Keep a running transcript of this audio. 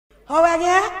हो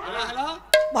आज्ञा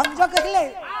भंज कहले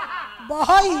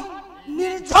बहई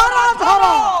निर्झर झर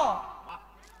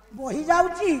बही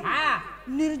जाउची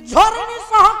निर्झरिणी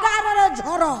सहकार रे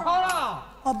झर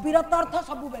अविरत अर्थ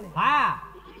सब बेले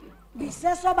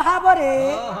विशेष भाव रे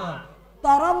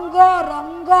तरंग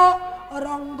रंग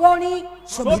रंगणी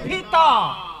शोभित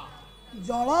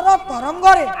जलर तरंग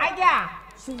रे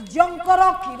सूर्यंकर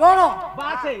किरण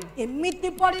एमिति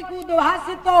पड़ी को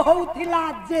दुहासित होउथिला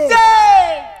जे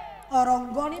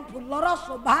रंगणी फुलर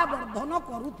शोभा वर्धन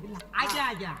करूथिला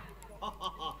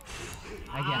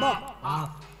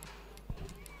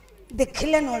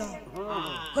देखिले नळ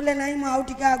कहले नाही म आउ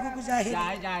टिका आगु को जाए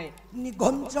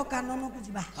निघंच कानन को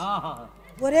जिबा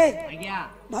ओरे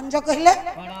भंज कहले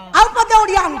आउ पदे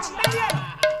ओडिया आनुची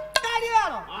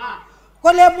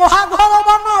कहले महाघर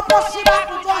बन पसिबा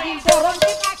जहि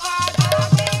डरंती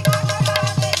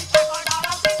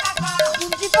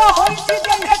कुंजित होइछि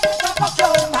जेहे पक्ष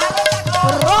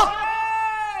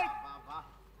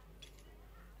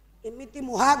एमिति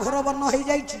महाघर बन होई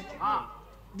जाइछि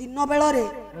दिन बेल रे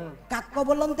काक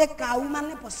बोलते काऊ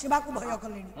माने पशिबा को भय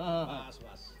कले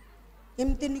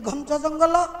एमती निघंच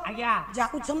जंगल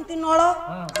जाउछंती नळ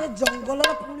से जंगल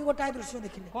रे पुणी गोटाय दृश्य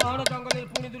देखिले कोन जंगल रे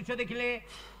पुणी दृश्य देखिले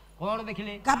कोन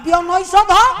देखिले काव्य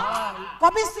नैषध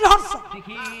कवि श्रीहर्ष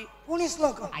देखि पुणी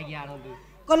श्लोक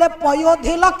कहले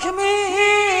पयोधि लक्ष्मी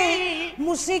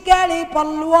मुसिकेली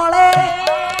पल्लुळे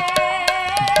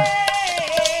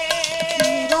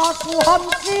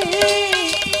सुहंसी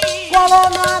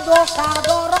कलना दो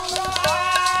सादर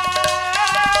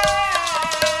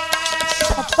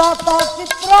सतत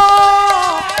चित्र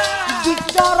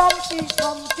विचरंती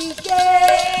संतिके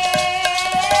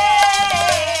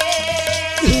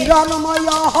हिरणमय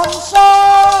हंस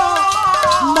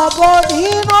नवधी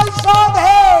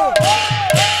नैषधे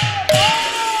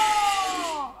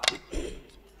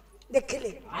देखिले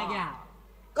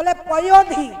कहले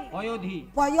पयोधि पयोधि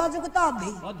पयोजुक्त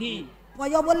अधि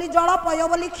पय बोली जल पय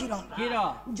बोली क्षीर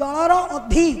जलर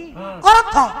अधि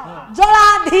अर्थ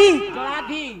जलाधि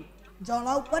जल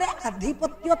उपरे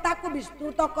आधिपत्यता को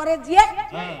विस्तृत करे जिए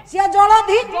से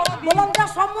जलधि बोलंता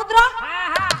समुद्र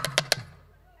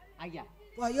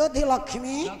पयोधि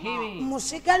लक्ष्मी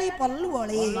मुसिकाली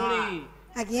पल्लुळे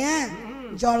आज्ञा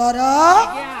जलर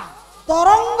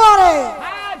तरंग रे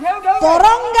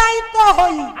तरंगायित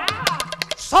होई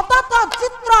सतत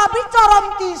चित्र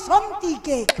विचरंती संति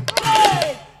के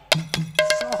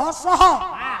सह सह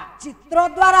चित्र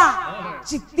द्वारा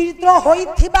चित्रित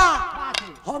होइथिबा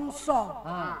हंस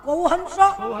को हंस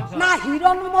ना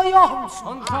हिरणमय हंस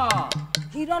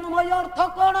हिरणमय अर्थ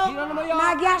कोन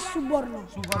ना गया सुवर्ण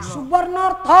सुवर्ण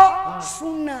अर्थ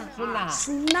सुना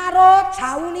सुनार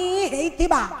छाउनी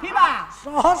हेइथिबा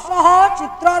सह सह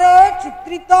चित्र रे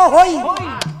चित्रित होई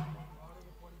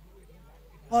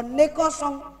अनेक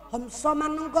हंस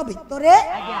मानक भितरे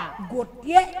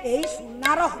गोटे एई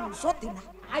सुनार हंस थिला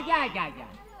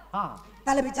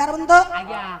ताले विचार बंध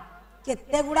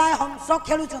केते गुडाय हंस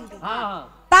खेलुचंती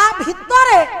ता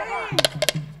भितरे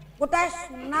गोटे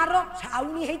सुनार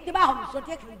छाउनी हेतिबा हंस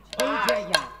टे खेलुची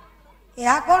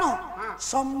एहा कोन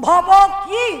संभव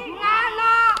की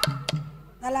ना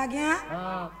ताले आज्ञा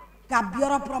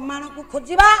काव्यर प्रमाण को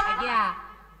खोजिबा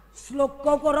श्लोक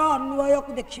को अन्वय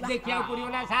को देखिबा देखिया पड़ियो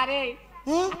ना सारे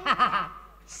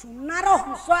सुनार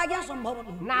हंस आज्ञा संभव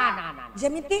ना ना ना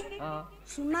जेमिति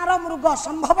सुनार मृग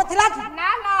संभव थिला कि ना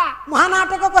ना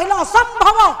महानाटक कहिला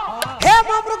असंभव हे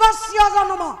मृगस्य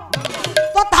जन्म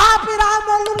तथापि राम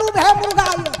लुलु भे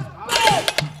मृगाय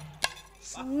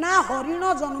सुना हरिण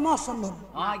जन्म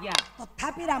असंभव आज्ञा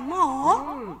तथापि राम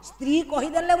स्त्री कहि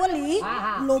देले बोली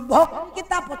लोभ कि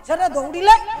ता पछरे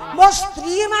दौड़िले मो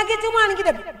स्त्री मागे जे मान कि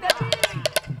देबे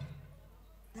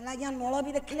आज्ञा नळ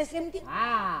भी देखिले सेमती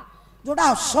जोड़ा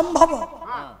असंभव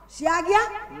सी आज्ञा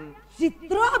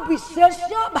चित्र विशेष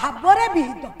भाव रे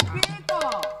विहित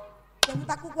तेनु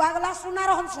ताकू कुआ गला सुनार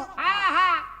हंस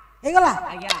हे गला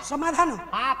समाधान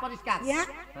परिष्कार या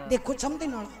देखुछंती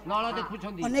नळ नळ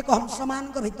देखुछंती अनेक हंस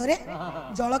मान को भितरे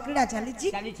जल क्रीड़ा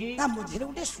चलीची ता मझिरे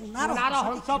उठे सुनार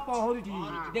हंस पहरुची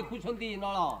देखुछंती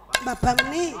नळ बापा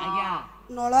मनी आज्ञा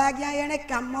नळ आज्ञा एने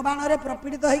काम बाण रे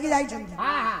प्रपीड़ित होई जाई छंती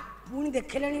पुणी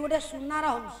देखलेनी गोटे सुनार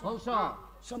हंस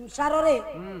संसार रे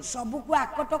सब को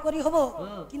आकट करी होबो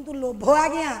किंतु लोभ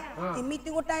आज्ञा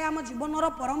एमिति गोटा हम जीवन रो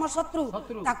परम शत्रु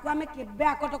ताकू हमें केबे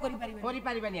आकट करि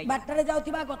परिबानी बाटरे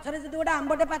जाउथिबा गछरे जदि गोटा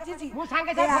आंबटे पाचिची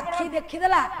ए आखी देखि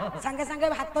देला संगे संगे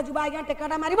हाथ जुबा आज्ञा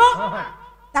टेकाटा मारिबो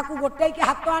ताकू गोटे के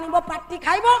हाथ आनिबो पाटी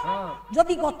खाइबो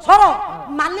जदि गछरो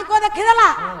मालिक देखि देला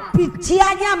पिछि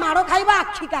आज्ञा मारो खाइबा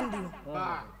आखी कांदिबो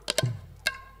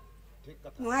ठीक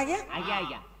कथा नु आज्ञा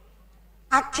आज्ञा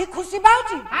आखी खुशी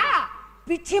पाउची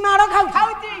ପିଠି ମାଡ଼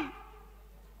ଖାଉଛି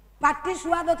ପାଟି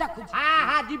ସୁଆଦ ଚାଖୁଛି। ହଁ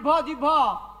ହଁ ଜିଭ ଜିଭ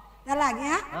ହେଲା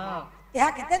ଆଜ୍ଞା ଏହା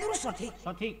କେତେ ଦୂର ସଠିକ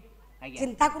ସଠିକ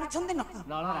ଚିନ୍ତା କରୁଛନ୍ତି ନା?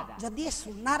 ନଳ ରାଜା ଯଦି ଏ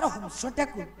ସୁନାର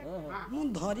ହଂସଟାକୁ ମୁଁ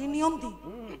ଧରି ନିଅନ୍ତି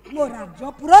ମୋ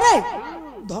ରାଜପୁରରେ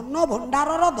ଧନ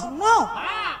ଭଣ୍ଡାରର ଧନ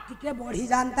ଟିକେ ବଢି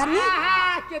ଯାଆନ୍ତାନି?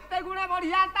 କେତେ ଗୁଣେ ବଢି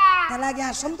ଯାଆନ୍ତା। ତାହେଲେ ଆଜ୍ଞା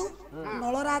ଆସନ୍ତୁ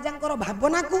ନଳ ରାଜାଙ୍କର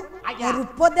ଭାବନାକୁ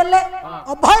ରୂପ ଦେଲେ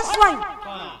ଅଭୟ ସ୍ୱାଇଁ।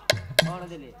 କଣ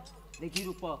ଦେଲେ ଦେଖି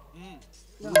ରୂପ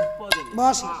ରୂପ ଦେଲେ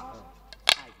ବସ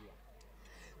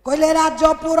କହିଲେ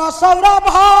ରାଜପୁର ସୌରଭ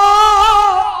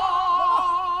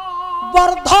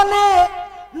ବର୍ଦ୍ଧନେ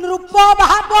ନୃପ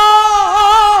ଭାବ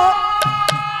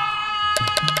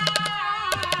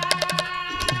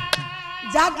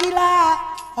ଜାଗିଲା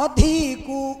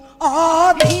ଅଧିକୁ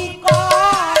ଅଧିକ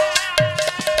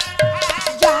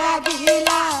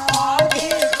ଜାଗିଲା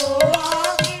ଅଧିକୁ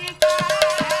ଅଧିକ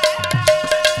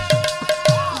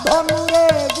ଧନୁରେ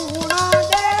ଗୁଣ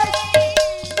ଦେଇ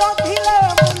ବଧିଲେ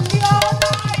ମୂଲ୍ୟ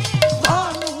ନାହିଁ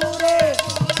ଧନୁରେ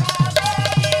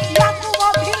ୟାକୁ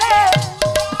ବଧିଲେ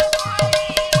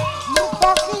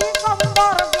ମୃତକୀ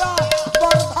ସୌନ୍ଦର୍ଯ୍ୟ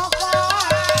ବର୍ଦ୍ଧକ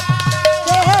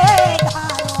ସେ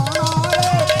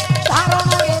ଧାରଣରେ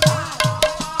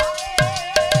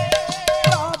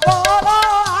ପ୍ରବଳ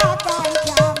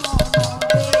ଆକାଂକ୍ଷା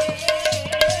ମନରେ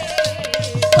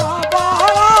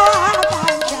ପ୍ରବଳ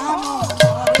ଆକାଂକ୍ଷା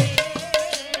ମନରେ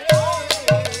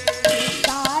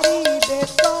ତାରି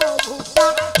ବେଶ ଭୂଷା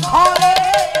ଘରେ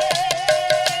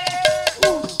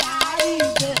ତାରି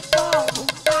ବେଶ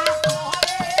ଭୂଷା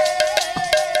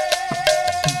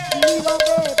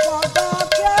নীরবে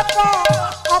পদক্ষেপ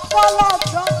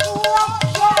অপলব্ধ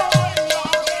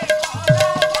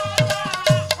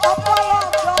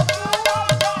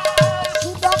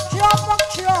সুদক্ষ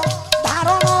পক্ষ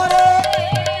ধারণরে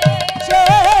সে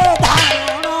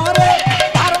ধারণরে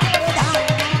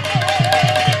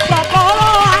প্রবল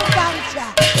আকাঙ্ক্ষা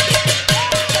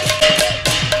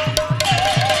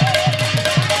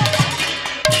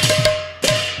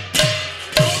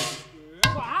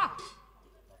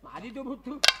ଭାରି ତ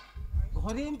ଭୂତୁ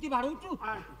ଘରେ ଏମିତି ବାଡ଼ଉଛୁ।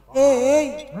 এই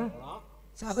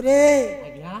ସାହୁରେ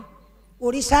ଆଜ୍ଞା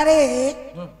ଓଡ଼ିଶାରେ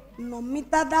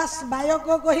ନମିତା ଦାସ ବାୟକ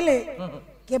କହିଲେ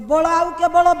କେବଳ ଆଉ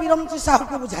କେବଳ ବିରଞ୍ଚି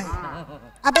ସାହୁକୁ ବୁଝାଏ।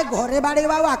 ଆବେ ଘରେ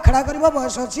ବାଡ଼େଇବା ଆଉ ଆଖଡ଼ା କରିବ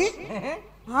ବୟସ ଅଛି?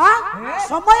 ହଁ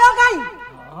ସମୟ କାଇଁ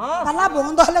ତାଲା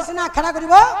ବନ୍ଦ ହେଲେ ସିନା ଆଖଡ଼ା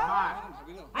କରିବ।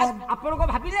 ଆପଣ କଣ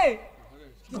ଭାବିଲେ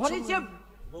ଘରେ ସିଏ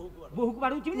ବୋହୁକୁ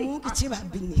ବାଡ଼ଉଛି ବୋଲି? ମୁଁ କିଛି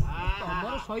ଭାବିନି।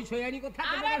 ତମର ଶଇ ଶଇଆଣି କଥା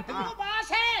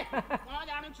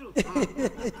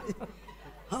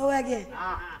ହଉ ଆଜ୍ଞା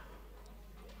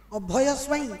ଅଭୟ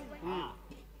ସ୍ୱାଇଁ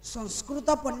ସଂସ୍କୃତ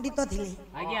ପଣ୍ଡିତ ଥିଲେ।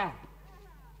 ଆଜ୍ଞା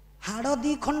ହାଡ଼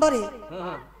ଦି ଖଣ୍ଡରେ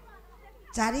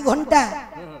 4 ଘଣ୍ଟା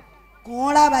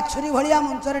କଅଁଳା ବାଛୁରୀ ଭଳିଆ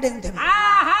ମଞ୍ଚରେ ଡେଉଁଥିବେ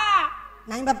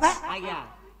ନାଇଁ ବାପା? ଆଜ୍ଞା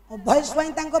ଅଭୟ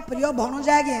ସ୍ୱାଇଁ ତାଙ୍କ ପ୍ରିୟ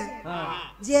ଭଣଜା ଆଜ୍ଞା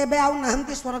ଯିଏ ଏବେ ଆଉ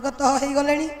ନାହାନ୍ତି ସ୍ୱର୍ଗତ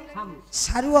ହେଇଗଲେଣି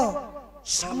ସାରୁଅ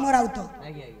ସାମ ରାଉତ।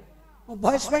 ଆଜ୍ଞା ଆଜ୍ଞା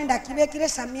ଅଭୟ ସ୍ୱାଇଁ ଡାକିବେ କିରେ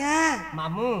ସାମିଆ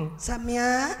ମାମୁଁ ସାମିଆ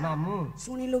ମାମୁଁ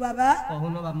ଶୁଣିଲୁ ବାବା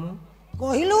କହୁନ ମାମୁଁ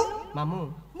କହିଲୁ ମାମୁଁ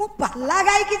ମୁଁ ପାଲା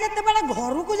ଗାଇକି ଯେତେବେଳେ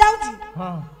ଘରକୁ ଯାଉଛି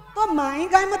ହଁ ତ ମାଇଁ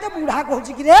କାଇଁ ମତେ ବୁଢା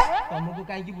କହୁଛି କିରେ? ତମକୁ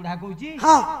କାହିଁକି ବୁଢା କହୁଛି?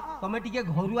 ହଁ ତମେ ଟିକେ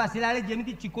ଘରୁ ଆସିଲା ବେଳେ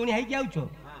ଯେମିତି ଚିକଣି ହେଇକି ଆଉଛ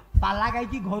ପାଲା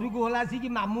ଗାଇକି ଘରକୁ ଗଲା ଆସିକି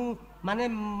ମାମୁଁ ମାନେ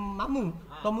ମାମୁଁ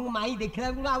ତମକୁ ମାଇଁ ଦେଖିଲା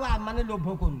ବେଳକୁ ଆଉ ମାନେ ଲୋଭ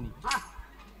କରୁନି।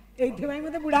 এইଥିପାଇଁ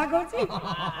ମତେ ବୁଢା କହୁଛି।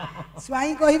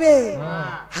 ସ୍ୱାଇଁ କହିବେ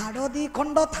ହାଡ଼ 2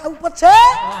 ଖଣ୍ଡ ଥାଉ ପଛେ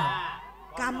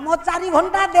କାମ 4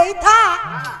 ଘଣ୍ଟା ଦେଇଥା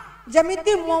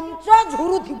ଯେମିତି ମଞ୍ଚ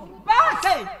ଝୁରୁଥିବ।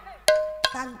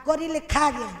 ତାଙ୍କରି ଲେଖା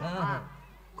ଆଜ୍ଞା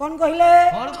କଣ କହିଲେ?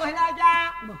 କଣ କହିଲା ଆଜ୍ଞା?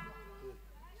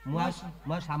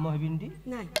 ମୁଁ ସାମ ହେବିନି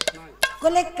ନାଇଁ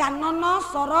କହିଲେ କାନନ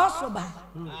ସର ଶୋଭା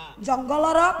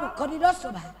ଜଙ୍ଗଲର ପୋଖରୀର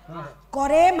ଶୋଭା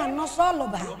करे ମାନସ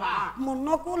ଲୋଭା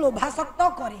ମନକୁ ଲୋଭାସକ୍ତ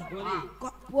କରେ।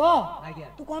 ପୁଅ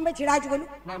ତୁ କଣ ପାଇଁ ଛିଡା ହେଇଛୁ କହିଲୁ?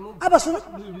 ଆ ବସୁନୁ।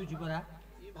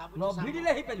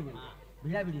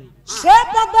 ସେ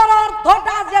ପଦର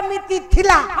ଅର୍ଥଟା ଯେମିତି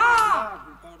ଥିଲା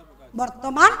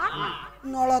ବର୍ତ୍ତମାନ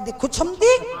ନଳ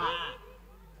ଦେଖୁଛନ୍ତି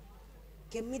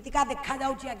କେମିତିକା ଦେଖା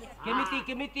ଯାଉଛି ଆଜ୍ଞା? କେମିତି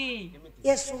କେମିତି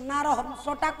ଏ ସୁନାର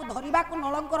ହଂସଟାକୁ ଧରିବାକୁ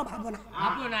ନଳଙ୍କର ଭାବନା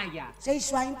ଭାବନା ଆଜ୍ଞା ସେଇ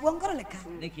ସ୍ୱାଇଁ ପୁଅଙ୍କର ଲେଖା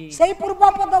ଦେଖି ସେଇ ପୂର୍ବ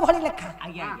ପଦ ଭଳି ଲେଖା।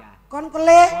 ଆଜ୍ଞା ଆଜ୍ଞା କଣ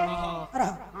କଲେ?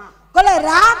 କହିଲେ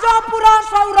ରାଜପୁର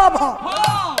ସୌରଭ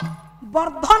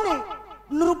ବର୍ଦ୍ଧନେ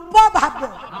ନୃପ ଭାବ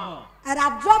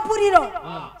ରାଜପୁରୀର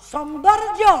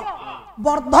ସୌନ୍ଦର୍ଯ୍ୟ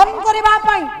ବର୍ଦ୍ଧନ କରିବା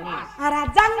ପାଇଁ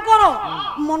ରାଜାଙ୍କର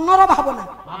ମନର ଭାବନା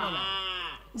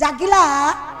ଜାଗିଲା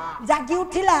ଜାଗି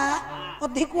ଉଠିଲା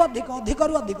ଅଧିକ ଅଧିକ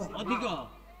ଅଧିକରୁ ଅଧିକ ଅଧିକ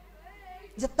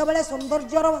ଯେତେବେଳେ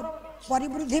ସୌନ୍ଦର୍ଯ୍ୟର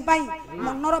ପରିବୃଦ୍ଧି ପାଇଁ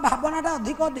ମନର ଭାବନାଟା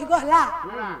ଅଧିକ ଅଧିକ ହେଲା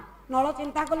ନଳ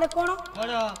ଚିନ୍ତା କଲେ କଣ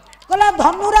कहला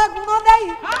धनुरे गुण देई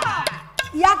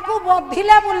याकू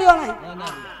बधिले मूल्य नहीं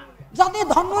जदि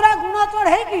धनुरे गुण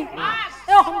चढ़े कि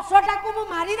ए हंसटा को मु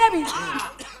मारी देबी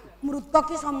मृत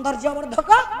की सौंदर्य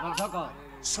वर्धक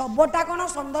सबटा कोन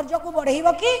सौंदर्य को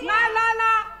बढ़ेइबो कि ना ना ना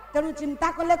तेनु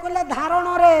चिंता कले कले धारण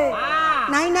रे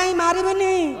नाही नाही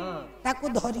मारिबेनी ताकू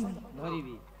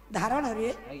धरिबी धारण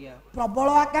रे प्रबल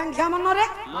आकांक्षा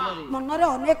मन रे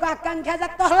अनेक आकांक्षा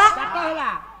जात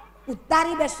हला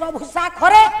उतारी वेशभूषा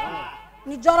खरे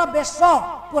निजर वेश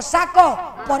पोशाक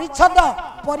परिच्छद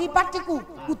परिपाटी को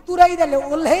उतुराई देले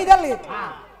ओल्हेई देले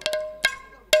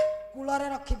कूलरे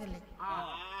रखी देले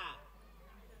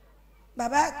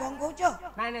बाबा कोन कहउछो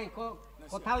नाही नाही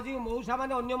कथा होची मौसा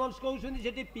माने अन्य मनुष्य कहउछन्ती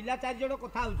सेठी पिला चार जण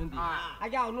कथा होउछन्ती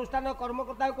आज्ञा अनुष्ठान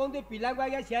कर्मकर्ता कहउते पिला को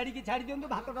आज्ञा सियाडी की छाडी दियंतु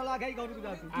भात डाला खाई घर को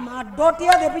जातु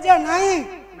माडोटिया देबी जे नाही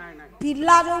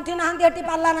पिला जोठी नाहंती एठी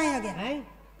पाला नाही आज्ञा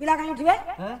पिला काई उठिबे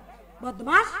हैं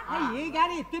बदमाश ये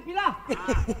गाड़ी इतने पिला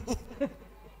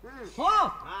हो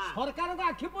सरकार को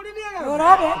आखि पड़ी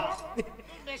नहीं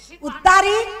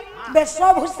उतारी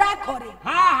वेशभूषा खरे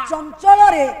चंचल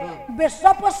रे वेश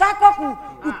पोशाक को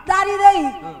उतारी देई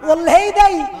ओल्हेई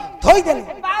देई थोई देले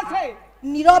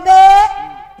नीरवे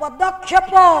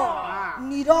पदक्षेप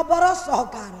नीरवर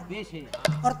सहकार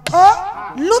अर्थ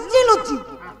लुचि लुचि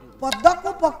पद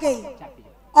को पके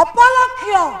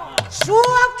अपलक्ष्य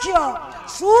सुअक्ष्य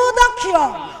सुदक्ष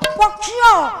पक्ष्य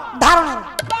धारण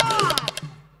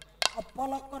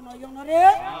अपलक नयन रे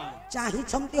चाहि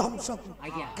छंती हंस को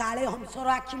काले हंसर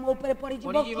आखि मो ऊपर पड़ी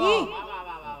जिवो की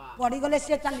पड़ी गले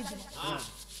से चली जिवो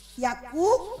याकू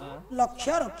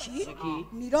लक्ष्य रखी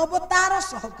निरवतार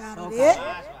सहकार रे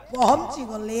पहुंची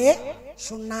गले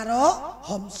सुनार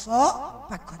हंस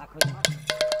पाखरे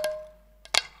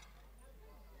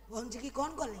पहुंची की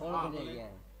कौन गले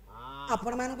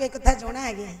आपण मान को एक कथा जणा आ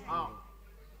गया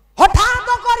हठात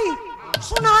करी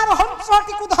सुनार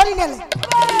हंसटी को धरी नेले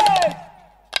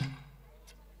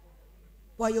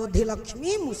पयोधि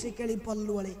लक्ष्मी मुसिकेली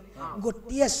पल्लुळे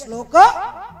गोटिए श्लोक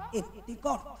एतिक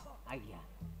आज्ञा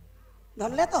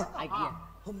धरले तो आज्ञा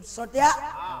हंसटिया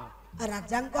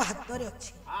राजा को हाथ रे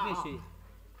अछि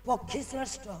पक्षी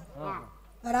श्रेष्ठ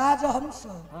राजहंस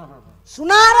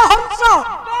सुनार हंस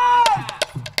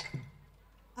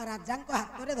राजा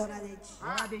हाथ में धरा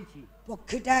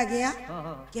पक्षीटा आज्ञा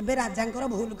केबे राजा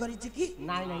भूल करिछि कि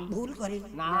भूल करिनि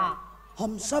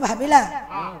हंस भाविला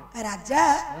राजा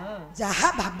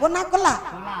जहा भावना कला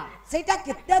सेटा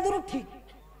केते दूर ठीक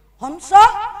हंस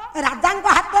राजा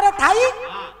हाथ में थाई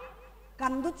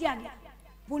कांदुची आज्ञा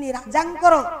पुनी राजा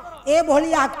ए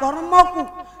भलिया कर्म को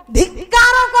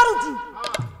धिक्कार करूची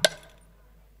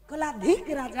कला धिक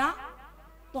राजा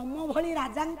तम भली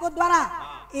राजा द्वारा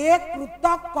एक कृत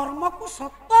कर्म को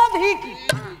सत्याधिक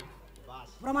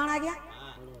प्रमाण आ गया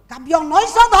काव्य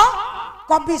नैषध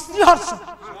कवि श्रीहर्ष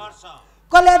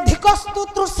कले धिकस्तु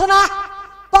तृष्णा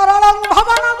तरलं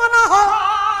भवन मन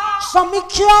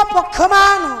समीक्ष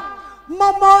पक्षमान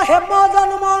मम हेम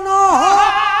जन्मन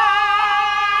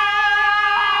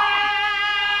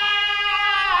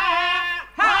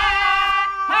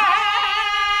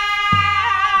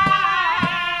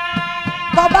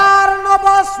कबार्णव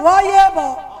स्वयेव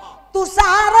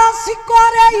तुषार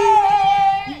शिखरे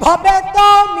भवेत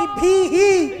मिभिः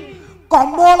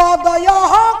कमलदय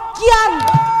कियान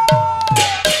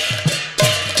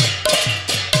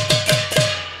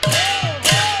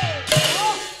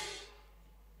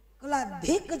कला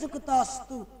धिक जुक्त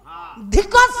अस्तु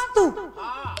धिकस्तु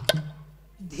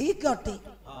धिक अटे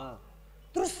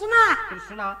तृष्णा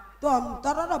तृष्णा तो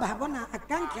अंतरर भावना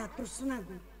आकांक्षा तृष्णा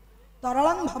को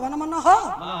तरलं भवन मन हो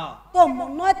तो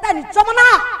मन एता नीच मना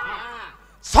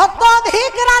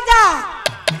सतधिक राजा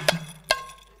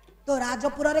तो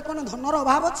राजपुर रे कोन धनर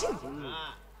अभाव अछि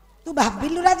तू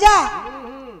भाबिलु राजा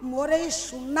मोरे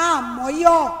सुना मय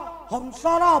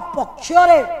हंसर पक्ष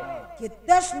रे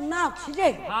केते सुना अछि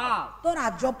जे तो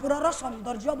राजपुर रो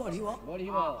सौंदर्य बढ़िबो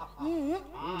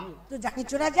तू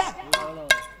जानिछु राजा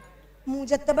मु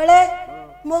जते बेले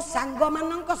मो सांग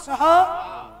मानक सह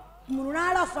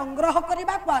मृणाल संग्रह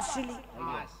करने को आसिली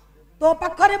तो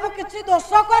पाखरे मु किछि दोष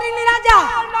करिनी राजा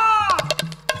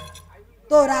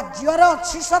तो राज्यर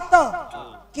अच्छी सत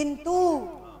किंतु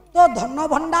तो धन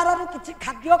भंडार किछि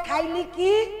खाद्य खाइली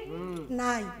कि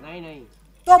नाई नाई नाई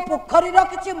तो पोखरी रो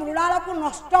किछि मृणाल को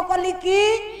नष्ट कली कि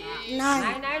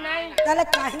नाई नाई नाई ताले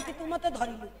काहे कि तू मते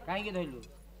धरिलु काहे कि धरिलु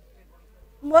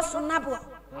मो सुना पुआ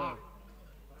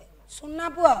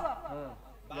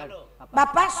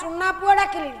बापा सुना पुआ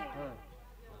डाकिली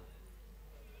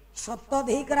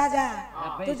सतधिक राजा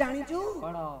तू जानिचु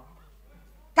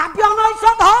काव्य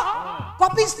नैषध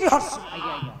कवि श्रीहर्ष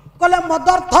कले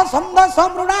मदर्थ संदेश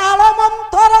मृणाल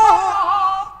मंथर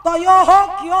तयो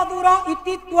किय दूर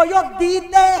इति त्वयो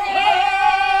दीते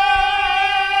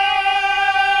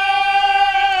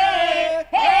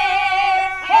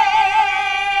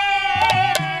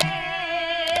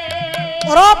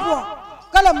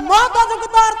कले मद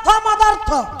जगत अर्थ मदर्थ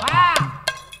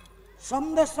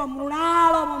संदेश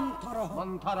मृणाल मंथर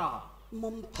मंथर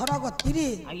मंथर गति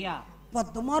आज्ञा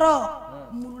पद्मर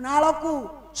मृणाल को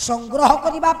संग्रह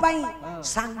करिबा पई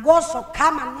सांग सखा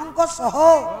मानक सह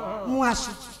मु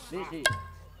आसी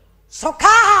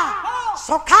सखा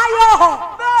सखायो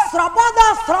श्रवद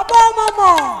श्रव मम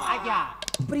आज्ञा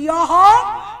प्रिय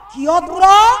किय दूर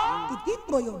इति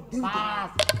त्रयो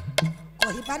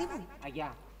कहि पारिबु आज्ञा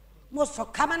मो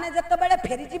सखा माने जते बेले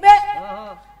फेरी जिबे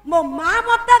मो मां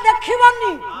मते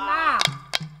देखिबनी ना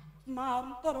मां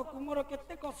अंतर को मोर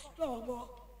केते कष्ट हबो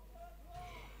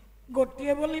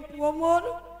गोटिए बोली पुओ मोर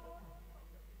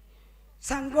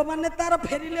सांग माने तार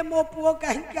फेरिले मो पुओ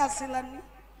कहीं आसिलानी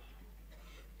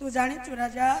तू जानी चु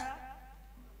राजा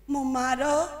मो मार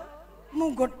मु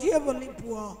गोटिए बोली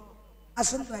पुओ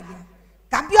आसंतु आज्ञा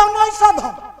काव्य नैषध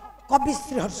कवि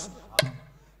श्रीहर्ष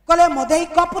कले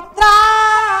मदैक पुत्रा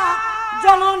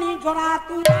जननी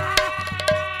जनातुरा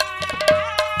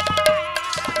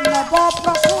नव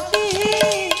प्रसूति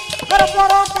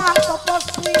गर्भरता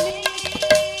तपस्विनी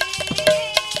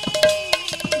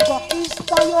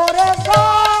गतिस्तयोरे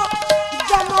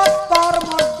जनस्तर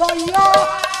मर्दय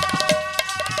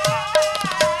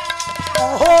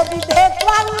अहो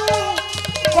विधेत्वान्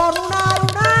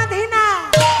करुणारुणाधीना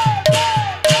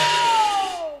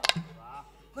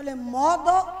कले मद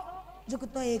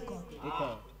जुक्त एक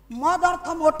मद अर्थ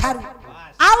मो ठारू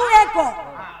आउ एक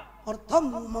अर्थ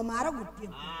मो मार गोटे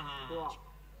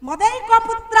मदैक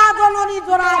पुत्रा जननी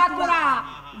जरातुरा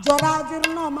जरा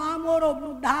जीर्ण मा मोर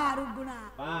वृद्धा रुग्णा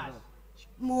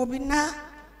मो बिना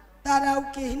तार आउ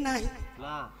केही नाही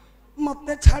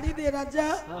मते छाड़ी दे राजा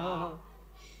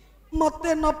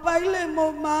मते न पाइले मो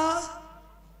माँ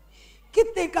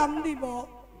किते कांदिब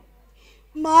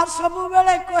माँ सब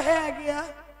बेले कहे आज्ञा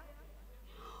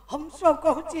हम सब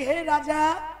कहूची हे राजा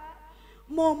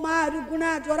मो माँ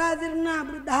रुग्णा जराजीर्णा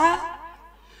वृद्धा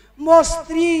मो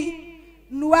स्त्री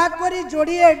नुआ करी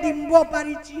जोड़िए डिंब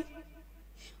पारिची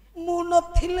मु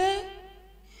नथिले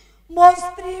मो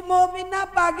स्त्री मो बिना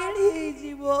पागेली हे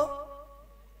जीवो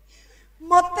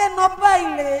मते न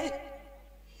पाइले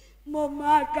मो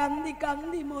माँ कांदी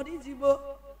कांदी मरी जीव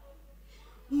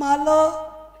मालो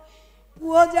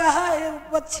पुओ जहा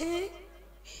पछे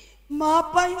माँ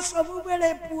पाई सबु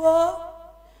बेले पुओ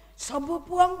सबु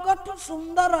पुओंकठु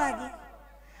सुंदर आगे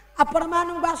आपण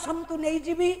मानु बासंतु नहीं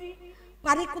जीवी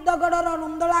पारिकुदगढ़र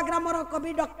नंदला ग्रामर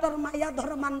कवि डॉक्टर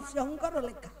मायाधर मानसिंहकर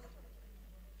लेखा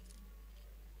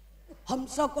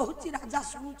हंस कहूची राजा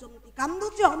शुणुचंती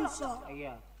कांदुची हंस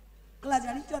कला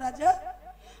जानिच राजा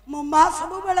मो माँ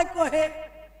सब बेले कहे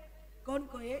कौन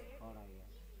कहे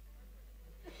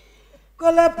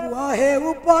कले पुआ हे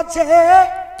उपछे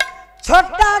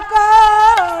छोटा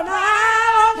कोना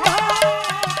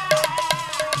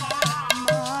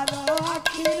मारो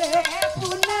आखिरे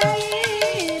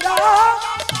पुनईरा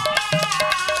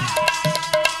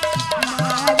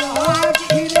मारो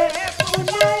आखिरे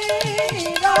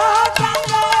पुनईरा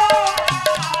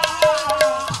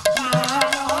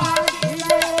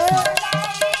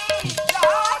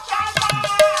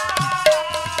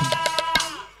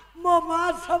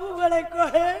सब बेले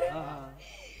कहे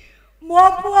मो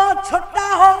पुआ छोटा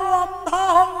हो अंधा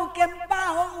हो केम्पा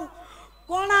हो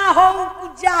कोणा हो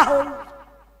पूजा हो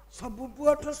सब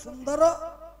पुओ सुंदर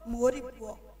मोरी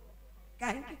पुओ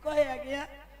कहीं कहे आज्ञा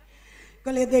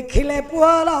कले देखिले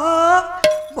पुअर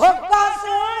भोक